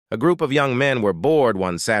A group of young men were bored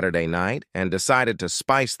one Saturday night and decided to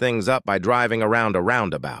spice things up by driving around a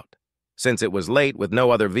roundabout. Since it was late with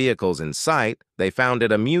no other vehicles in sight, they found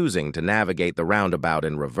it amusing to navigate the roundabout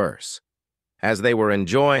in reverse. As they were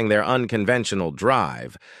enjoying their unconventional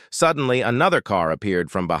drive, suddenly another car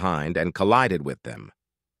appeared from behind and collided with them.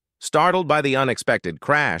 Startled by the unexpected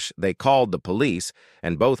crash, they called the police,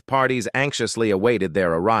 and both parties anxiously awaited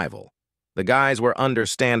their arrival. The guys were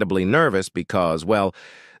understandably nervous because, well,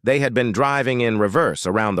 they had been driving in reverse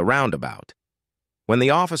around the roundabout. When the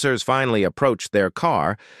officers finally approached their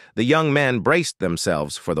car, the young men braced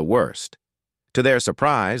themselves for the worst. To their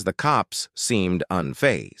surprise, the cops seemed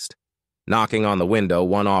unfazed. Knocking on the window,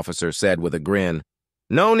 one officer said with a grin,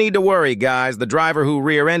 "No need to worry, guys. The driver who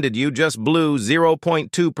rear-ended you just blew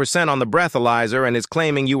 0.2% on the breathalyzer and is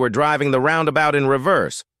claiming you were driving the roundabout in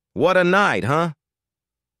reverse. What a night, huh?"